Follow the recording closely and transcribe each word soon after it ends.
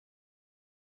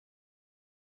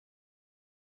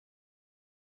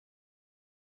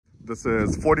This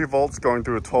is 40 volts going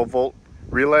through a 12 volt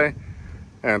relay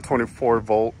and 24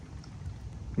 volt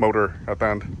motor at the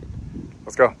end.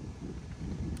 Let's go.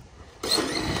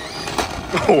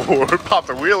 Oh, it popped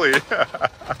a wheelie.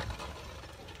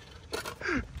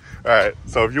 All right,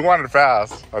 so if you want it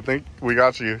fast, I think we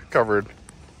got you covered.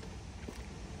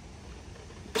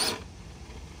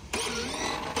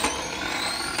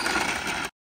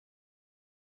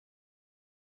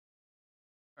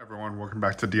 Everyone, welcome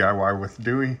back to DIY with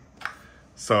Dewey.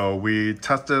 So we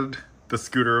tested the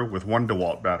scooter with one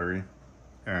Dewalt battery,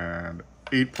 and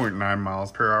 8.9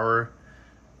 miles per hour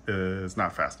is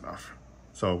not fast enough.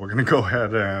 So we're gonna go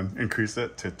ahead and increase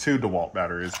it to 2 Dewalt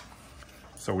batteries.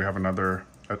 So we have another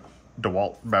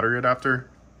Dewalt Battery Adapter,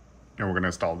 and we're gonna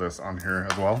install this on here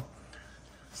as well.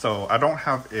 So I don't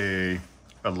have a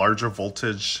larger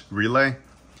voltage relay.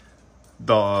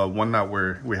 The one that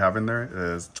we have in there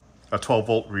is a 12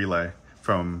 volt relay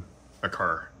from a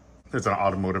car. It's an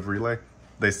automotive relay.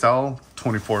 They sell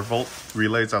 24 volt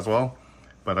relays as well,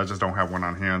 but I just don't have one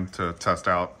on hand to test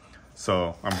out.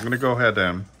 So I'm gonna go ahead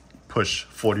and push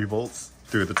 40 volts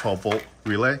through the 12 volt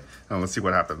relay, and let's see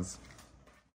what happens.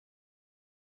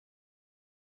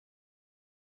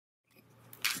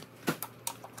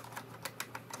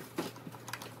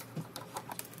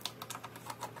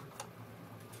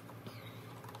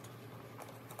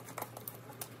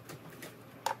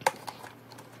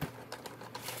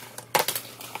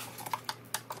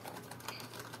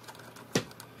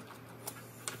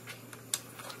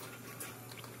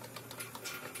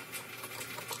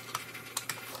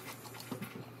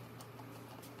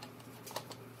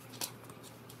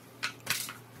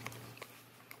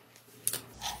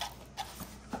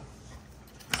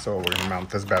 So we're gonna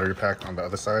mount this battery pack on the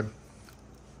other side,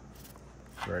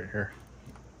 right here.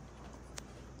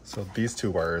 So these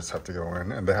 2 wires have to go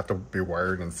in, and they have to be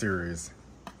wired in series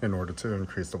in order to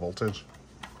increase the voltage.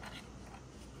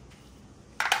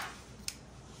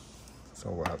 So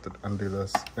we'll have to undo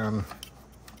this again.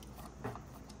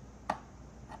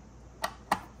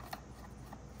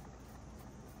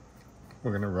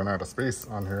 We're gonna run out of space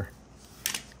on here.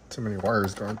 Too many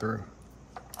wires going through.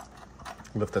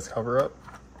 Lift this cover up.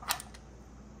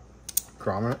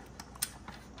 Grommet.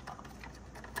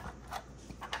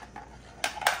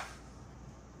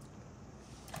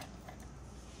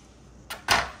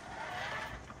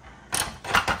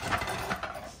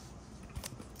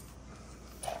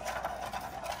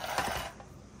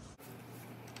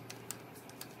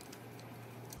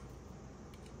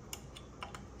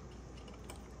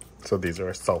 So these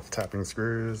are self-tapping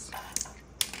screws.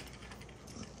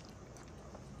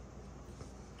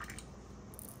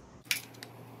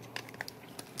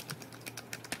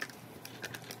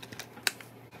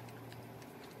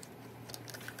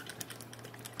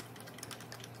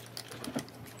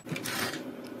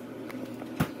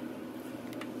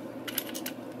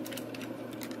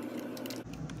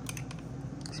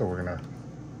 So we're gonna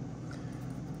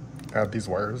add these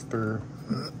wires through.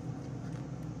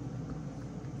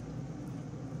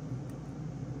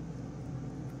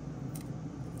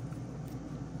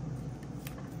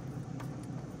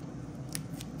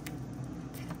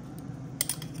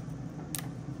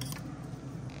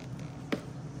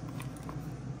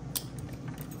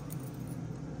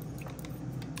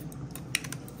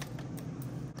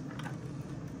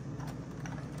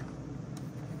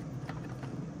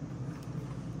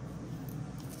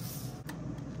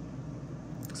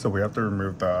 So we have to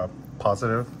remove the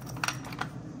positive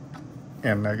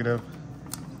and negative.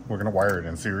 We're gonna wire it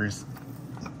in series.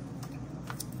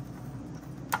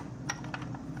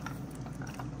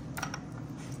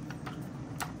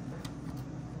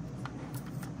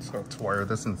 So to wire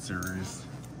this in series,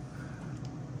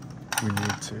 we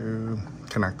need to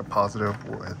connect the positive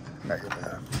with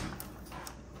negative.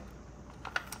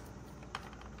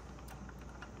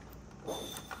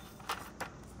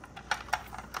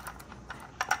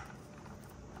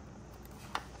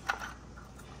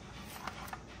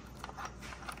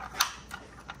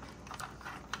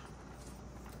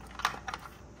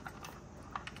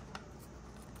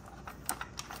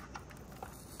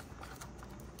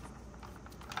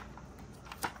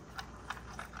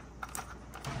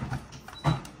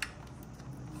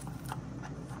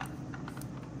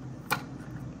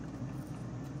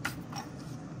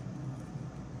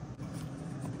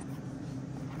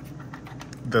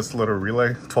 This little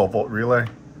relay, 12 volt relay.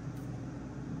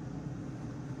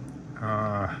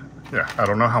 Yeah, I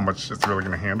don't know how much it's really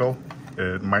gonna handle.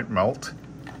 It might melt,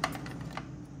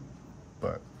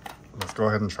 but let's go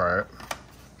ahead and try it.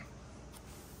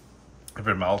 If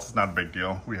it melts, it's not a big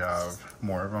deal. We have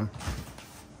more of them.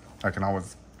 I can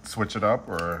always switch it up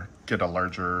or get a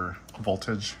larger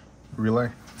voltage relay.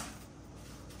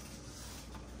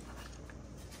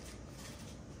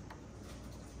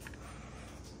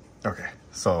 Okay,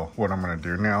 so what I'm gonna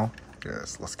do now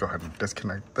is let's go ahead and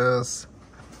disconnect this.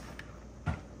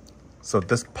 So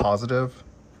this positive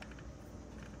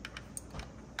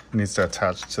needs to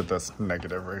attach to this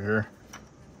negative right here.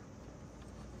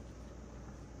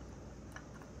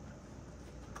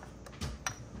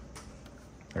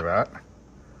 Like that.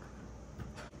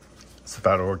 So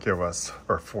that will give us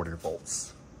our 40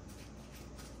 volts.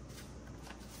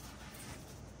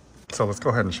 So let's go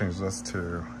ahead and change this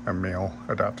to a male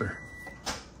adapter.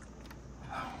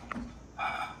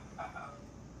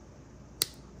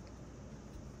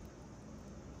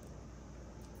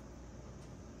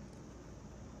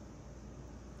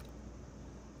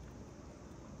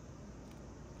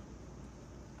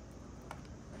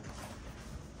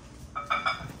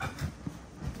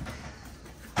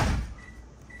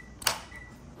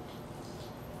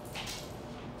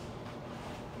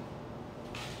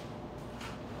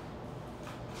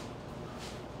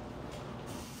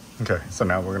 Okay, so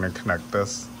now we're gonna connect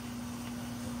this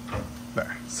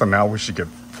there. So now we should get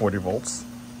 40 volts.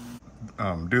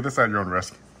 Do this at your own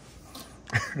risk.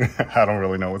 I don't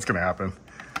really know what's gonna happen.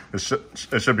 It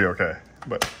should be okay,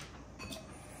 but.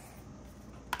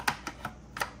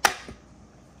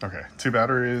 Okay, 2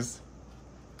 batteries.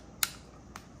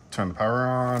 Turn the power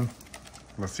on.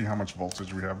 Let's see how much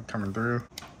voltage we have coming through.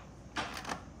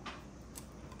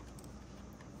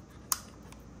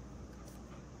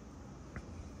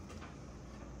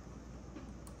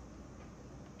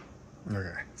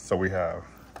 Okay, so we have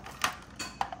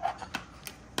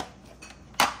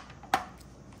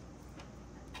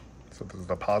so this is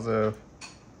the positive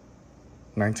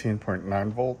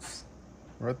 19.9 volts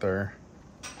right there.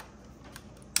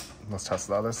 Let's test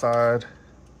the other side.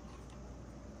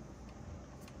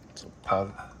 So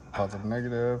positive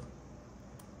negative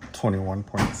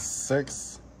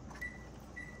 21.6.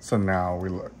 So now we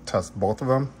test both of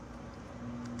them.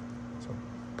 So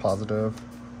positive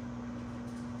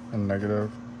and negative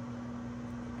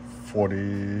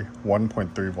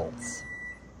 41.3 volts.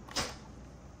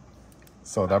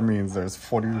 So that means there's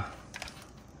 40.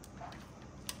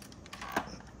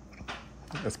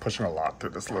 It's pushing a lot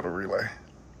through this little relay.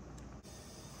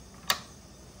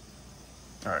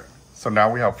 All right, so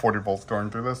now we have 40 volts going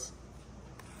through this.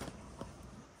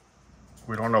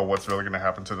 We don't know what's really gonna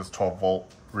happen to this 12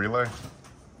 volt relay.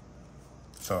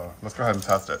 So let's go ahead and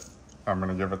test it. I'm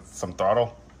gonna give it some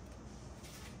throttle.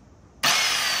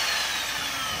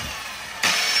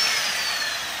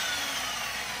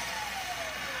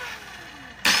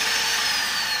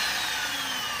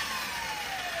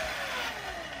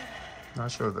 Not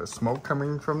sure if there's smoke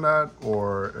coming from that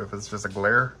or if it's just a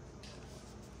glare.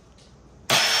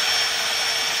 All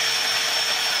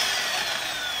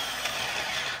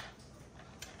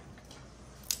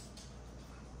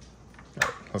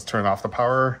right, let's turn off the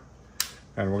power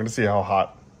and we're gonna see how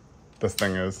hot this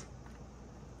thing is.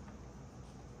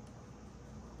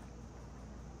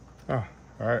 Oh,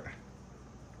 all right.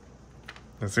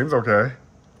 It seems okay.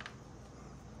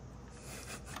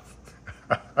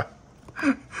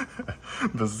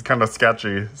 This is kind of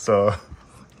sketchy, so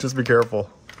just be careful.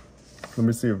 Let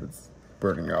me see if it's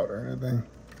burning out or anything.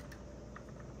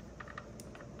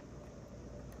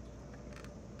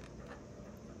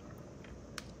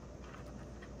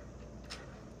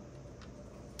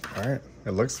 All right,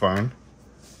 it looks fine.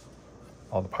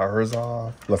 All the power is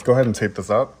off. Let's go ahead and tape this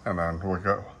up and then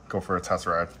we'll go for a test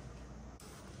ride.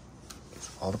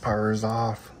 So all the power is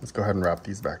off. Let's go ahead and wrap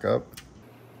these back up.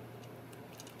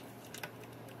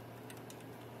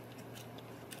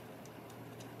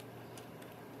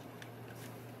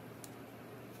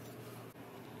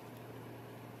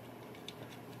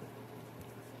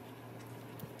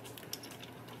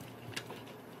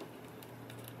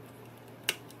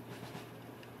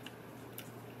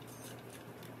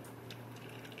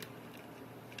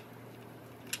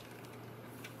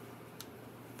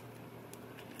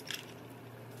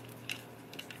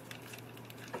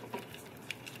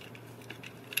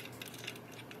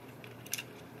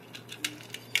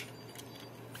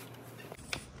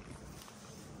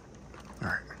 All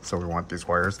right, so we want these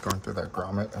wires going through that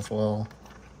grommet as well.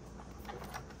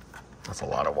 That's a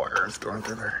lot of wires going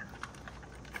through there.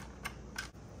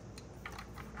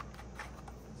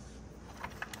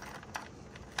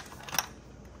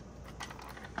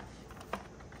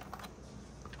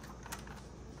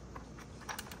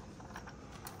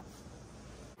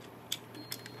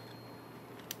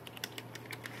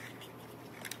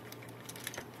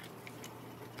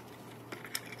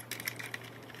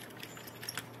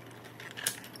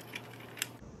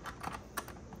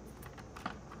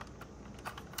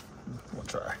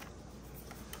 try.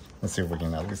 Let's see if we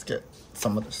can at least get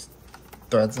some of the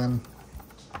threads in.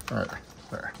 All right,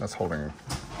 there, that's holding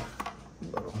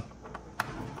low.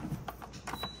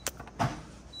 All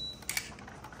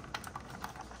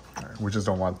right, we just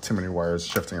don't want too many wires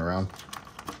shifting around.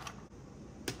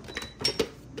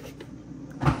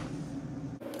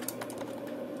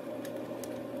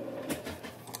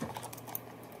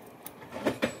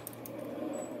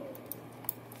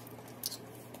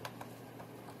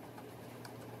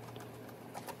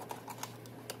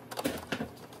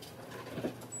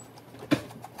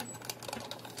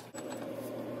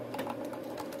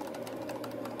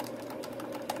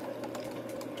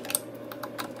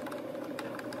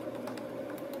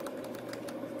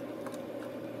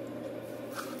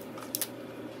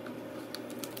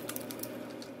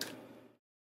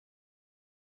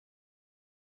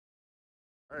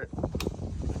 All right,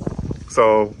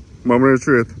 so moment of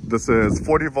truth. This is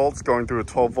 40 volts going through a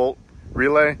 12 volt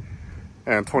relay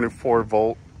and 24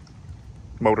 volt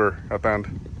motor at the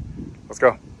end. Let's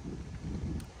go.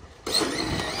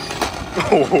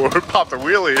 Oh, it popped a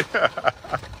wheelie.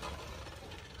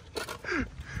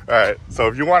 All right, so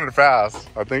if you want it fast,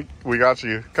 I think we got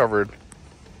you covered.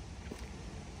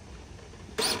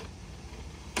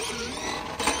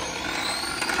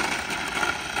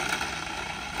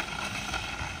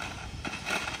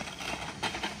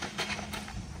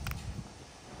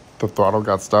 The throttle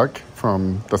got stuck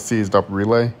from the seized up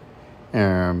relay,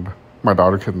 and my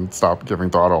daughter couldn't stop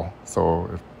giving throttle,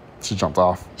 so she jumped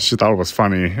off. She thought it was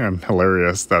funny and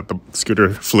hilarious that the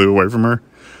scooter flew away from her,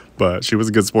 but she was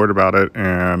a good sport about it,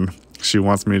 and she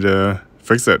wants me to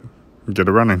fix it and get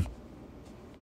it running.